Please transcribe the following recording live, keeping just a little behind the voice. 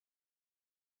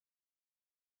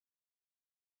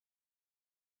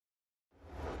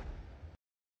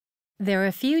There are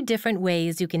a few different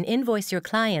ways you can invoice your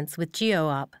clients with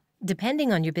GeoOp,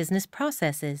 depending on your business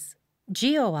processes.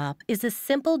 GeoOp is a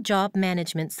simple job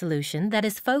management solution that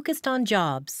is focused on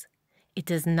jobs. It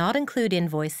does not include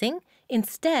invoicing.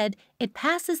 Instead, it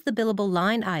passes the billable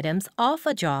line items off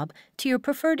a job to your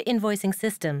preferred invoicing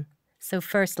system. So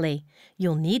firstly,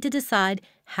 you'll need to decide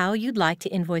how you'd like to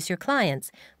invoice your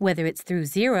clients, whether it's through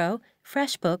Xero,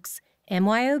 FreshBooks,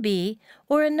 MYOB,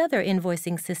 or another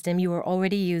invoicing system you are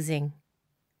already using.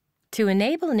 To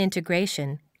enable an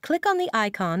integration, click on the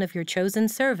icon of your chosen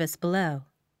service below.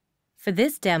 For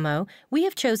this demo, we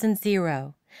have chosen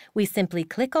Xero. We simply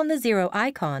click on the Xero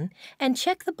icon and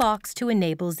check the box to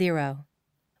enable Xero.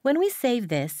 When we save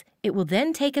this, it will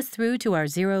then take us through to our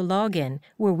Xero login,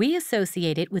 where we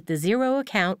associate it with the Xero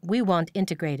account we want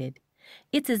integrated.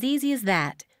 It's as easy as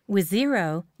that. With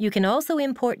Xero, you can also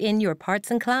import in your parts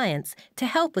and clients to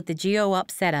help with the GeoOp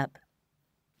setup.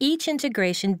 Each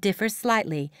integration differs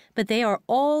slightly, but they are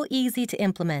all easy to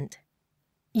implement.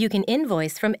 You can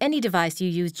invoice from any device you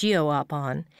use GeoOp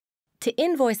on. To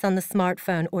invoice on the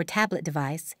smartphone or tablet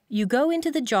device, you go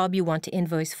into the job you want to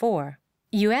invoice for.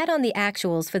 You add on the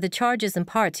actuals for the charges and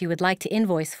parts you would like to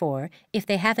invoice for, if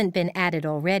they haven't been added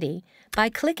already, by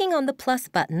clicking on the plus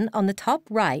button on the top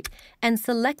right and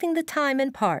selecting the time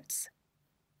and parts.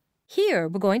 Here,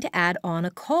 we're going to add on a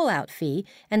call-out fee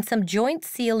and some joint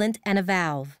sealant and a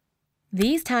valve.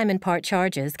 These time and part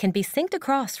charges can be synced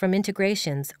across from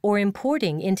integrations or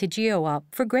importing into GeoOp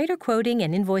for greater quoting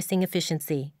and invoicing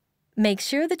efficiency. Make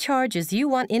sure the charges you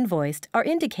want invoiced are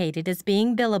indicated as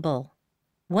being billable.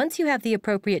 Once you have the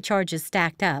appropriate charges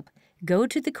stacked up, go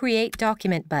to the Create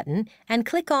Document button and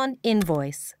click on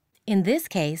Invoice. In this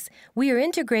case, we are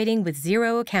integrating with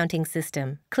Xero Accounting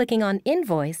System. Clicking on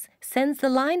Invoice sends the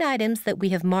line items that we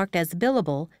have marked as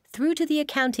billable through to the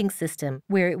accounting system,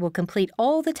 where it will complete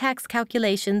all the tax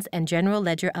calculations and general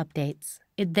ledger updates.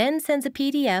 It then sends a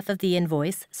PDF of the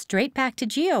invoice straight back to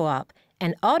GeoOp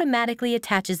and automatically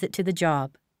attaches it to the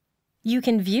job. You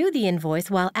can view the invoice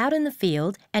while out in the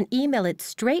field and email it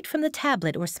straight from the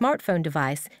tablet or smartphone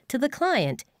device to the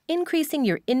client, increasing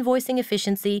your invoicing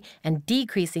efficiency and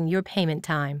decreasing your payment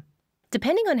time.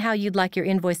 Depending on how you'd like your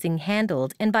invoicing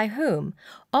handled and by whom,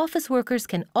 office workers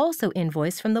can also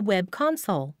invoice from the web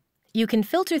console. You can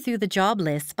filter through the job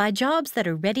lists by jobs that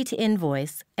are ready to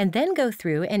invoice and then go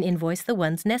through and invoice the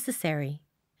ones necessary.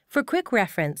 For quick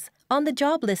reference, on the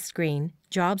job list screen,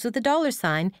 jobs with a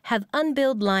 $sign have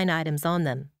unbilled line items on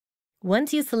them.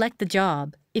 Once you select the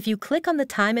job, if you click on the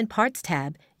Time and Parts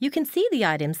tab, you can see the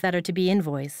items that are to be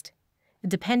invoiced.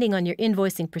 Depending on your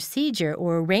invoicing procedure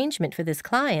or arrangement for this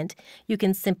client, you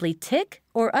can simply tick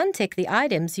or untick the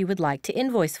items you would like to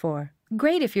invoice for.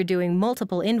 Great if you're doing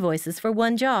multiple invoices for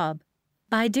one job.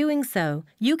 By doing so,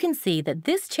 you can see that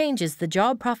this changes the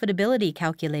job profitability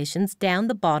calculations down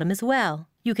the bottom as well.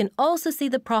 You can also see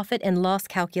the profit and loss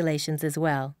calculations as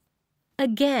well.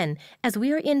 Again, as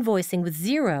we are invoicing with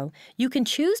Xero, you can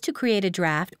choose to create a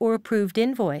draft or approved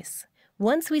invoice.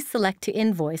 Once we select to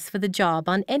invoice for the job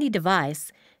on any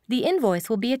device, the invoice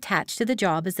will be attached to the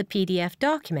job as a PDF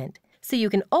document, so you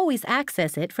can always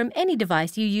access it from any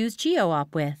device you use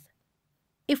GeoOp with.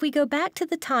 If we go back to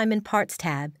the Time and Parts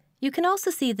tab, you can also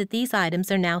see that these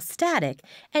items are now static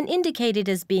and indicated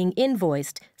as being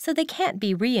invoiced, so they can't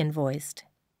be re-invoiced.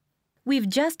 We've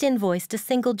just invoiced a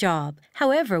single job.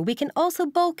 However, we can also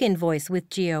bulk invoice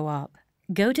with GeoOp.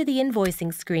 Go to the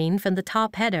invoicing screen from the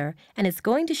top header, and it's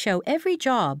going to show every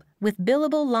job with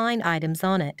billable line items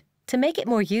on it. To make it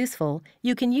more useful,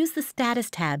 you can use the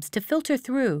status tabs to filter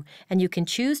through, and you can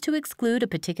choose to exclude a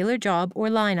particular job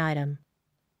or line item.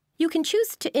 You can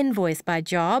choose to invoice by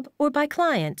job or by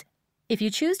client. If you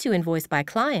choose to invoice by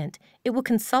client, it will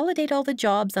consolidate all the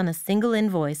jobs on a single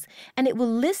invoice, and it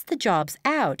will list the jobs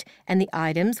out and the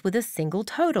items with a single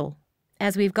total.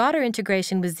 As we've got our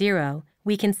integration with Xero,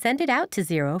 we can send it out to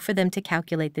Xero for them to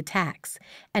calculate the tax,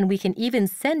 and we can even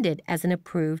send it as an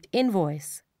approved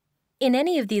invoice. In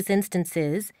any of these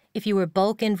instances, if you are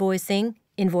bulk invoicing,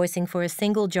 invoicing for a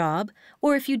single job,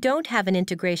 or if you don't have an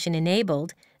integration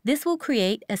enabled, this will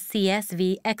create a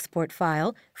CSV export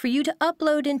file for you to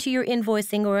upload into your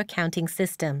invoicing or accounting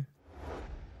system.